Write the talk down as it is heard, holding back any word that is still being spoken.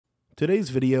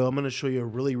Today's video, I'm going to show you a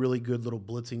really good little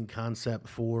blitzing concept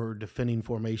for defending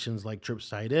formations like trips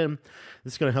tight end.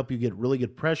 This is going to help you get really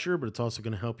good pressure, but it's also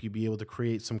going to help you be able to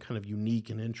create some kind of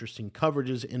unique and interesting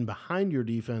coverages in behind your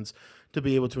defense to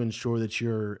be able to ensure that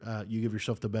you give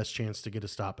yourself the best chance to get a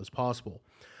stop as possible.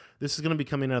 This is going to be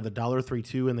coming out of the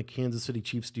 $32 in the Kansas City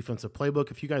Chiefs defensive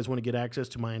playbook. If you guys want to get access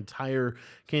to my entire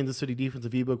Kansas City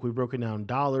defensive ebook, we've broken down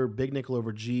dollar, big nickel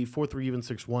over G, 4-3 even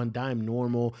 6-1, dime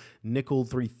normal, nickel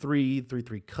 3-3,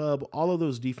 3-3 cub. All of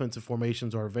those defensive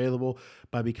formations are available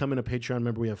by becoming a Patreon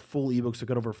member. We have full ebooks. We've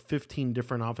got over 15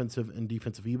 different offensive and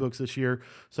defensive ebooks this year.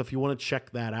 So if you want to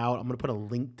check that out, I'm going to put a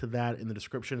link to that in the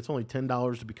description. It's only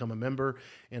 $10 to become a member.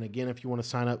 And again, if you want to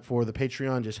sign up for the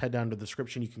Patreon, just head down to the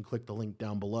description. You can click the link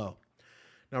down below.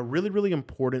 Now, really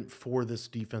important for this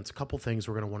defense, a couple things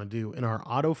we're going to want to do. In our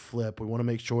auto flip, we want to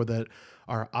make sure that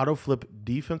our auto flip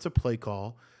defensive play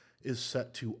call is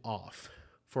set to off.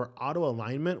 For auto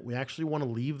alignment, we actually want to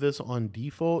leave this on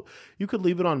default. You could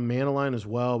leave it on man align as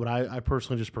well, but I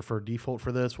personally just prefer default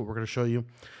for this, what we're going to show you.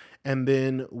 And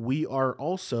then we are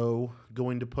also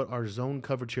going to put our zone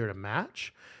coverage here to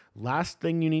match. Last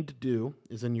thing you need to do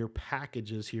is in your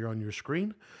packages here on your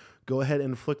screen, go ahead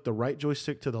and flick the right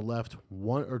joystick to the left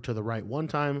to the right one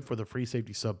time for the free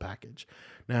safety sub package.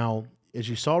 Now, as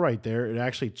you saw right there, it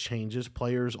actually changes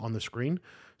players on the screen.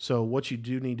 So what you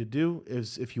do need to do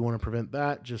is, if you want to prevent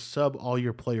that, just sub all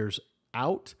your players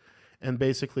out and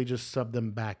basically just sub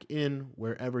them back in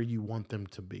wherever you want them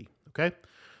to be. Okay.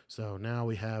 So now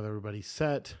we have everybody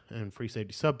set and free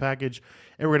safety sub package,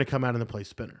 and we're going to come out in the play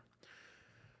spinner.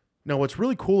 Now, what's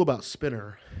really cool about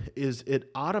spinner is it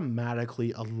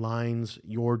automatically aligns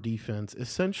your defense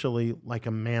essentially like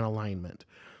a man alignment.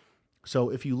 So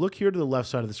if you look here to the left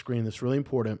side of the screen, that's really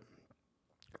important.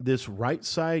 This right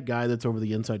side guy that's over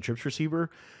the inside trips receiver,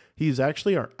 he's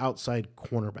actually our outside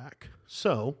cornerback.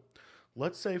 So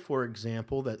let's say, for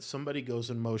example, that somebody goes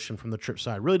in motion from the trip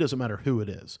side. Really doesn't matter who it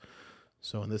is.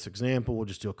 So in this example, we'll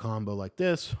just do a combo like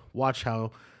this. Watch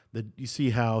how you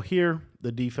see how here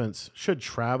the defense should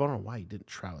travel. I don't know why he didn't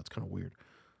travel. It's kind of weird.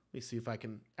 Let me see if I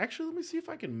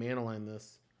can man align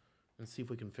this and see if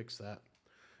we can fix that.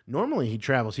 Normally he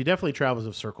travels. He definitely travels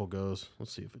if circle goes.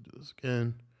 Let's see if we do this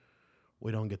again.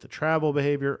 We don't get the travel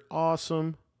behavior.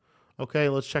 Awesome. Okay,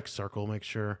 let's check circle. Make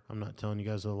sure I'm not telling you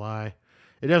guys a lie.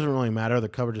 It doesn't really matter. The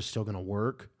coverage is still going to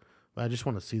work, but I just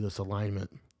want to see this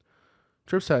alignment.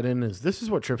 Trip side in this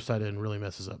is what trip side in really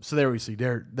messes up. So there we see,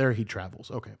 there he travels.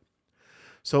 Okay.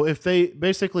 So if they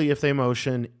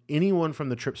motion anyone from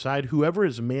the trip side, whoever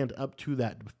is manned up to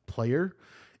that player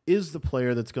is the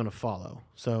player that's going to follow.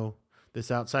 So this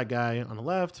outside guy on the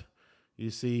left, you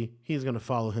see he's going to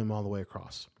follow him all the way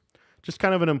across. Just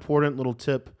kind of an important little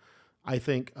tip, I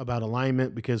think, about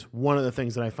alignment, because one of the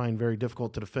things that I find very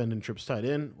difficult to defend in trip side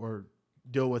in or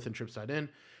deal with in trip side in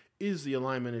is the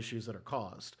alignment issues that are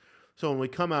caused. So when we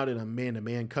come out in a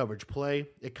man-to-man coverage play,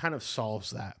 it kind of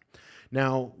solves that.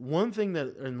 Now, last thing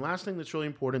that's really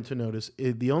important to notice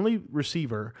is the only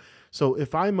receiver. So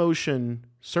if I motion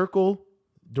circle,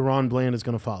 Deron Bland is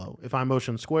going to follow. If I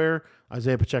motion square,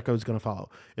 Isaiah Pacheco is going to follow.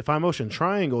 If I motion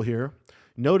triangle here,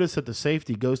 notice that the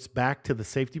safety goes back to the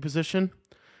safety position,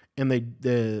 and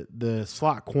the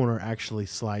slot corner actually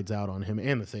slides out on him,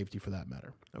 and the safety for that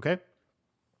matter. Okay?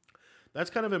 That's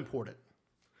kind of important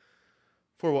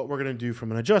for what we're going to do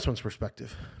from an adjustments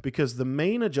perspective, because the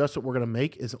main adjustment we're going to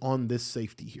make is on this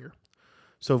safety here.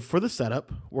 So for the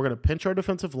setup, we're going to pinch our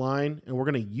defensive line, and we're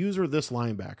going to user this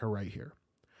linebacker right here.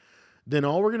 Then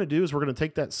all we're going to do is we're going to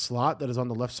take that slot that is on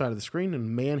the left side of the screen and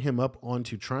man him up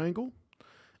onto triangle.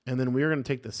 And then we're going to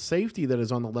take the safety that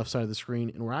is on the left side of the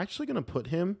screen, and we're actually going to put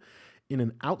him in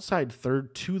an outside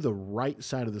third to the right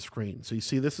side of the screen. So you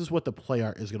see, this is what the play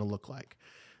art is going to look like.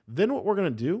 Then what we're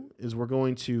going to do is we're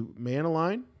going to man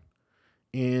align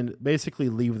and basically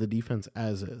leave the defense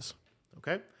as is.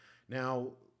 Okay. Now,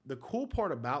 the cool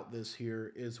part about this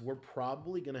here is we're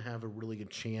probably going to have a really good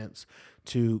chance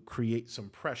to create some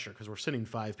pressure because we're sending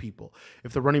 5 people.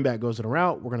 If the running back goes in a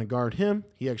route, we're going to guard him.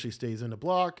 He actually stays in to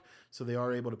block, so they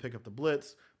are able to pick up the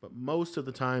blitz. But most of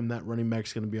the time, that running back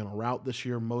is going to be on a route this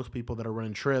year. Most people that are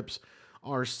running trips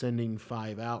are sending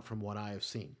 5 out from what I have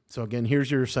seen. So again,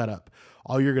 here's your setup.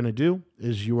 All you're going to do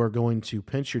is you are going to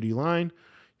pinch your D-line.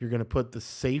 You're going to put the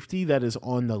safety that is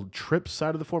on the trip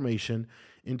side of the formation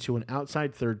into an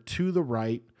outside third to the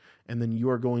right, and then you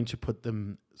are going to put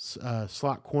the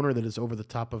slot corner that is over the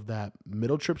top of that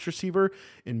middle trips receiver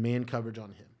in man coverage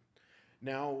on him.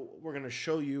 Now, we're going to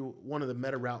show you one of the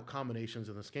meta route combinations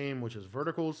in this game, which is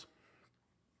verticals,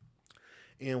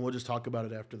 and we'll just talk about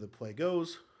it after the play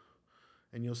goes,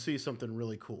 and you'll see something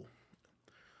really cool.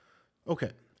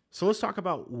 Okay, So let's talk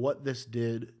about what this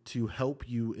did to help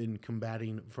you in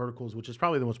combating verticals, which is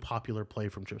probably the most popular play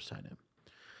from trips tight end.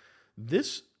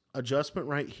 This adjustment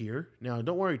right here. Now,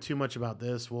 don't worry too much about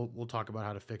this. We'll talk about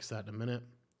how to fix that in a minute.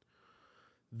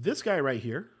 This guy right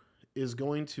here is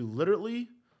going to literally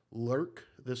lurk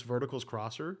this verticals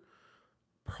crosser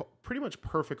pretty much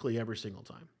perfectly every single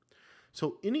time.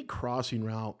 So any crossing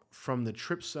route from the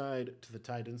trip side to the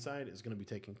tight end side is going to be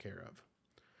taken care of.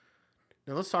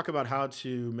 Now let's talk about how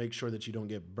to make sure that you don't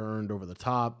get burned over the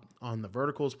top on the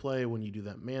verticals play when you do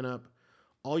that man up.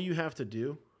 All you have to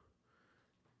do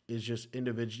is just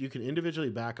you can individually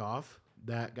back off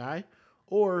that guy,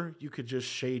 or you could just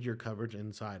shade your coverage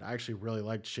inside. I actually really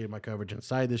like to shade my coverage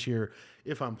inside this year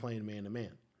if I'm playing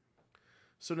man-to-man.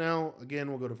 So now, again,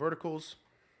 we'll go to verticals.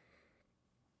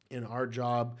 And our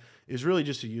job is really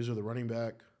just to use with the running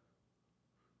back.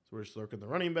 So we're just lurking the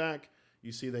running back.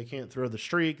 You see they can't throw the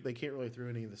streak. They can't really throw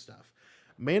any of the stuff.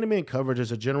 Man-to-man coverage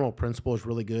as a general principle is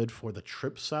really good for the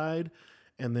trip side.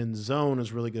 And then zone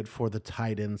is really good for the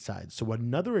tight end side. So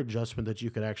another adjustment that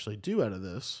you could actually do out of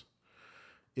this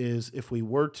is if we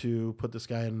were to put this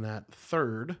guy in that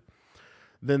third,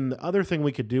 then the other thing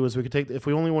we could do is we could take, if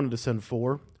we only wanted to send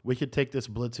 4, we could take this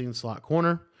blitzing slot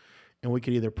corner and we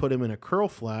could either put him in a curl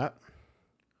flat.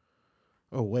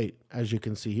 Oh, wait, as you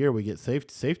can see here, we get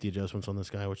safety adjustments on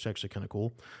this guy, which is actually kind of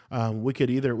cool. We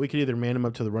could either man him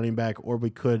up to the running back, or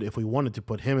we could, if we wanted to,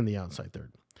 put him in the outside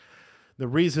third. The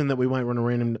reason that we might want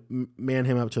to man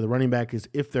him up to the running back is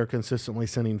if they're consistently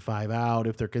sending 5 out,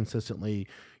 if they're consistently,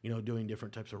 doing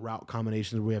different types of route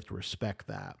combinations, we have to respect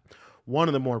that. One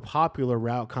of the more popular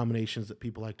route combinations that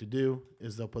people like to do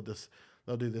is they'll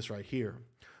do this right here.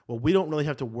 Well, we don't really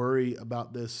have to worry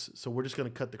about this, so we're just going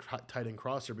to cut the tight end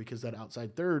crosser because that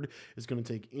outside third is going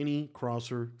to take any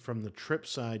crosser from the trip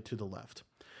side to the left.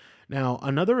 Now,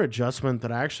 another adjustment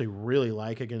that I actually really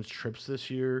like against trips this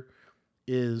year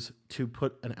is to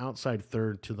put an outside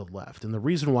third to the left. And the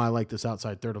reason why I like this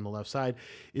outside third on the left side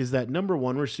is that number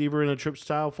 1 receiver in a trip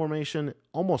style formation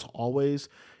almost always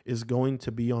is going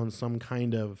to be on some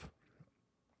kind of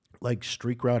like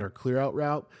streak route or clear out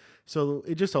route. So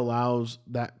it just allows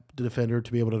that defender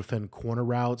to be able to defend corner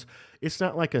routes. It's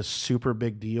not like a super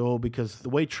big deal because the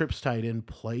way trips tight end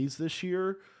plays this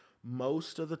year,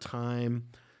 most of the time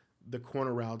the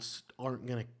corner routes aren't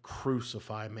going to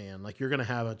crucify man. Like you're going to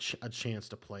have a chance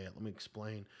to play it. Let me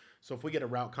explain. So if we get a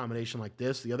route combination like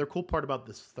this, the other cool part about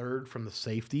this third from the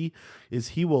safety is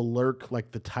he will lurk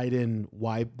like the tight end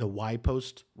the Y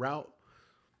post route.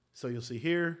 So you'll see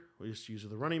here, we just use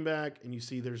the running back, and you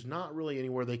see there's not really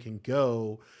anywhere they can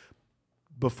go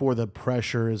before the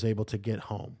pressure is able to get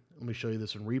home. Let me show you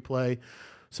this in replay.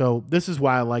 So this is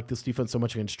why I like this defense so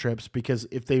much against trips, because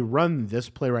if they run this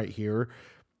play right here,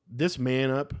 this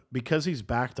man up, because he's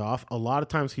backed off, a lot of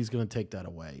times he's going to take that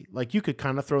away. Like you could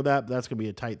kind of throw that, but that's going to be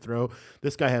a tight throw.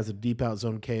 This guy has a deep out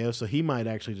zone KO, so he might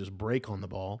actually just break on the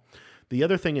ball. The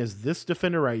other thing is this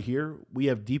defender right here, we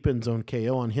have deep end zone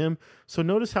KO on him. So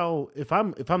notice how if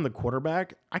I'm the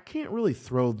quarterback, I can't really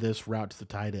throw this route to the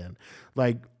tight end.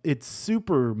 Like it's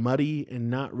super muddy and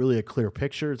not really a clear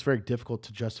picture. It's very difficult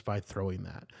to justify throwing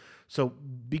that. So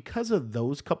because of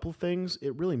those couple things,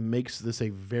 it really makes this a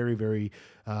very, very,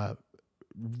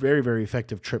 very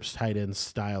effective trips tight end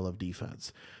style of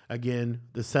defense. Again,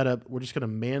 the setup, we're just going to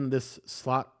man this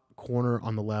slot corner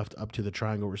on the left up to the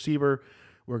triangle receiver.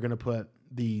 We're going to put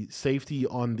the safety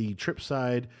on the trip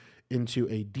side into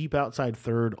a deep outside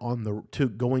third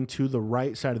going to the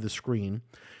right side of the screen.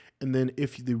 And then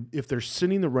if they're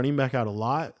sending the running back out a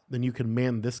lot, then you can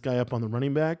man this guy up on the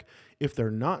running back. If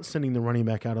they're not sending the running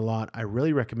back out a lot, I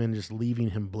really recommend just leaving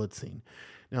him blitzing.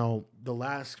 Now, the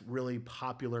last really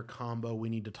popular combo we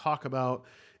need to talk about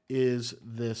is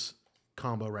this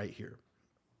combo right here.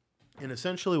 And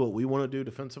essentially what we want to do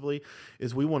defensively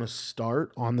is we want to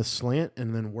start on the slant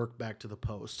and then work back to the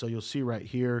post. So you'll see right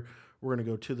here, we're going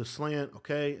to go to the slant,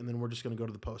 okay, and then we're just going to go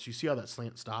to the post. You see how that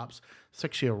slant stops? It's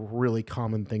actually a really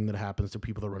common thing that happens to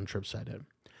people that run trip side in.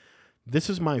 This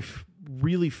is my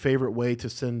really favorite way to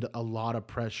send a lot of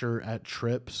pressure at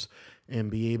trips and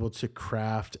be able to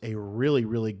craft a really,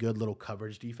 really good little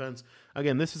coverage defense.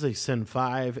 Again, this is a send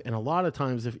 5, and a lot of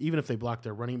times, even if they block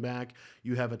their running back,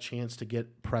 you have a chance to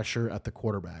get pressure at the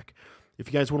quarterback. If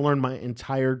you guys want to learn my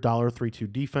entire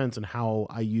 $3-2 defense and how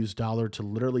I use dollar to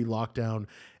literally lock down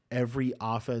every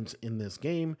offense in this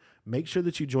game, make sure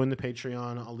that you join the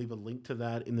Patreon. I'll leave a link to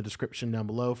that in the description down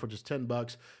below. For just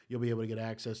 $10, you'll be able to get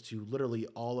access to literally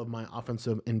all of my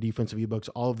offensive and defensive ebooks,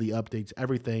 all of the updates,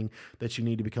 everything that you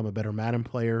need to become a better Madden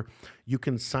player. You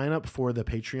can sign up for the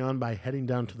Patreon by heading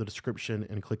down to the description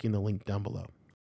and clicking the link down below.